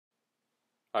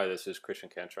Hi, this is Christian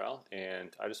Cantrell,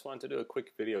 and I just wanted to do a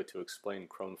quick video to explain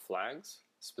Chrome flags,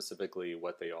 specifically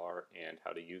what they are and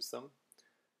how to use them.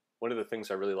 One of the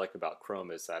things I really like about Chrome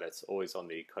is that it's always on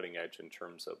the cutting edge in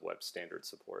terms of web standard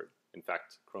support. In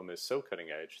fact, Chrome is so cutting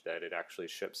edge that it actually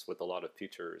ships with a lot of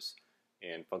features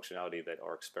and functionality that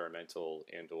are experimental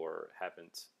and/or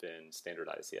haven't been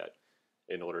standardized yet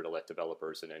in order to let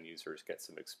developers and end users get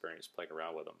some experience playing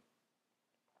around with them.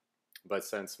 But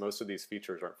since most of these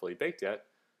features aren't fully baked yet,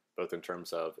 both in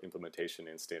terms of implementation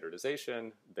and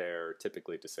standardization, they're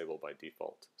typically disabled by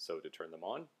default. So to turn them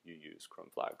on, you use Chrome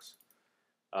flags.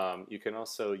 You can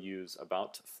also use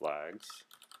about flags,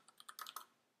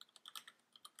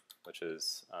 which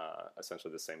is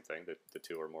essentially the same thing. The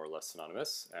two are more or less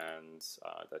synonymous, and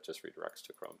that just redirects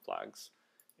to Chrome flags.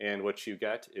 And what you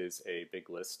get is a big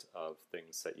list of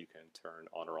things that you can turn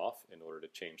on or off in order to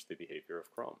change the behavior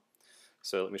of Chrome.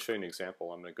 So let me show you an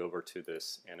example. I'm going to go over to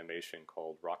this animation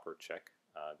called Rocker Check.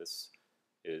 This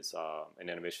is an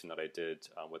animation that I did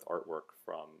with artwork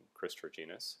from Chris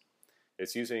Turgenis.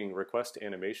 It's using request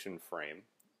animation frame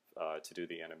to do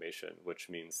the animation, which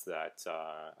means that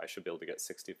I should be able to get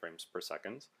 60 frames per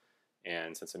second.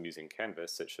 And since I'm using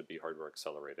Canvas, it should be hardware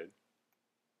accelerated.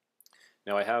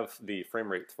 Now I have the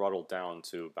frame rate throttled down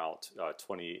to about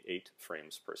 28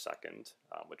 frames per second,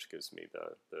 which gives me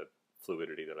the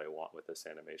fluidity that I want with this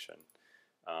animation.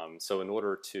 So in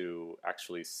order to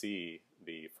actually see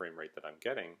the frame rate that I'm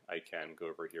getting, I can go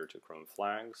over here to Chrome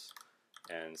Flags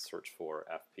and search for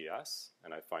FPS,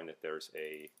 and I find that there's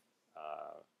a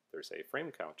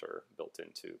frame counter built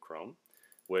into Chrome,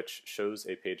 which shows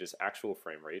a page's actual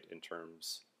frame rate in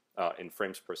terms in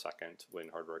frames per second when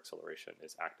hardware acceleration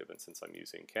is active. And since I'm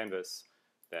using Canvas,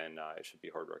 then it should be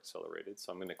hardware accelerated.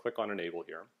 So I'm going to click on Enable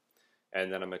here. And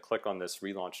then I'm going to click on this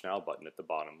Relaunch Now button at the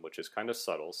bottom, which is kind of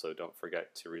subtle, so don't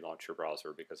forget to relaunch your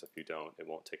browser, because if you don't, it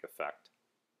won't take effect.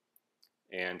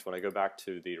 And when I go back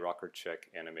to the Rocker Check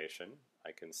animation,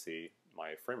 I can see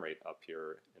my frame rate up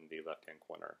here in the left-hand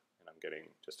corner, and I'm getting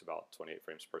just about 28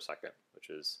 frames per second, which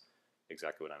is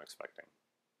exactly what I'm expecting.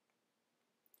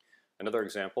 Another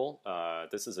example,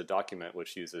 this is a document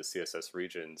which uses CSS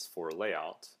Regions for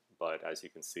layout, but as you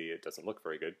can see, it doesn't look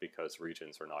very good because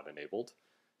regions are not enabled.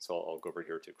 So I'll go over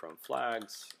here to Chrome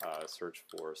Flags, search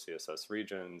for CSS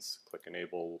Regions, click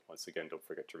Enable. Once again, don't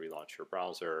forget to relaunch your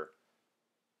browser.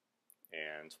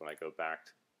 And when I go back,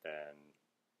 then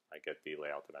I get the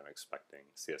layout that I'm expecting.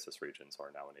 CSS Regions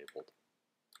are now enabled.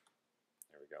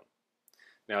 There we go.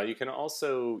 Now you can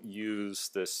also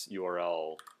use this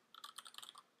URL,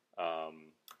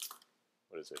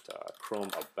 Chrome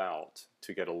About,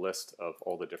 to get a list of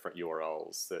all the different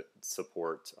URLs that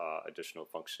support additional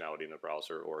functionality in the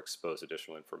browser or expose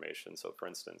additional information. So for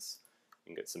instance, you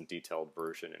can get some detailed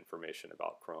version information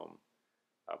about Chrome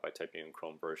by typing in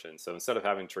Chrome version. So instead of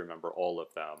having to remember all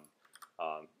of them,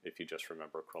 if you just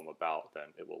remember Chrome About,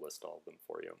 then it will list all of them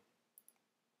for you.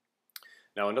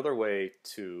 Now another way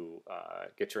to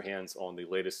get your hands on the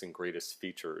latest and greatest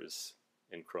features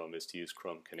in Chrome is to use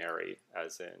Chrome Canary,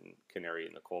 as in canary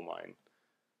in the coal mine.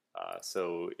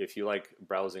 So if you like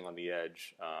browsing on the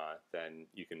edge, then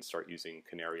you can start using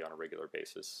Canary on a regular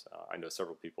basis. I know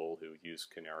several people who use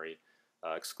Canary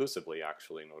exclusively,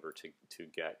 actually, in order to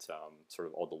get sort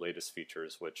of all the latest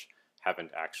features which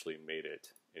haven't actually made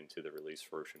it into the release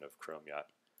version of Chrome yet.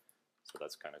 So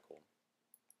that's kind of cool.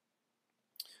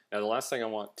 Now the last thing I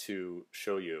want to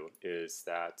show you is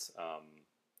that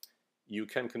you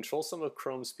can control some of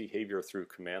Chrome's behavior through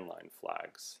command line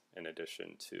flags, in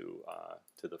addition to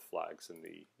the flags in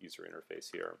the user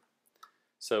interface here.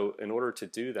 So in order to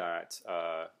do that,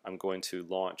 I'm going to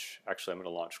launch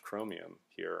Chromium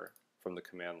here from the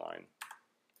command line.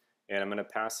 And I'm going to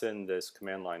pass in this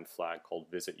command line flag called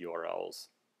visit URLs,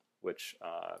 which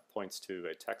points to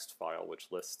a text file which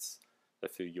lists a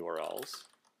few URLs.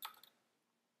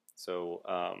 So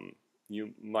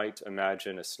you might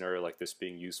imagine a scenario like this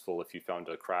being useful if you found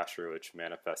a crasher which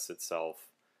manifests itself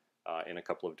in a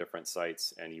couple of different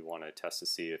sites, and you want to test to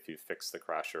see if you fixed the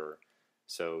crasher.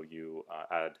 So you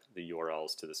add the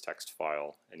URLs to this text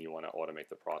file, and you want to automate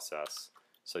the process.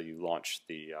 So you launch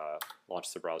the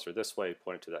browser this way,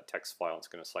 point it to that text file, it's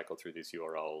going to cycle through these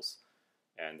URLs,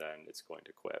 and then it's going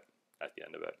to quit at the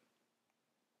end of it.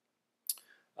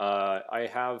 I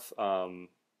have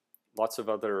lots of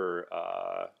other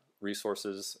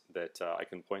resources that I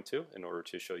can point to in order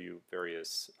to show you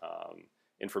various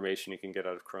information you can get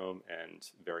out of Chrome and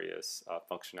various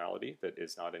functionality that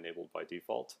is not enabled by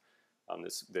default.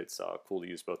 That's cool to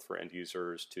use both for end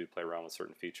users to play around with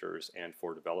certain features and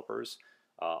for developers.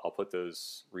 I'll put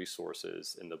those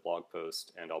resources in the blog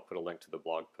post, and I'll put a link to the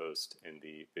blog post in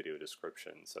the video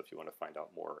description. So if you want to find out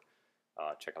more,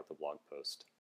 check out the blog post.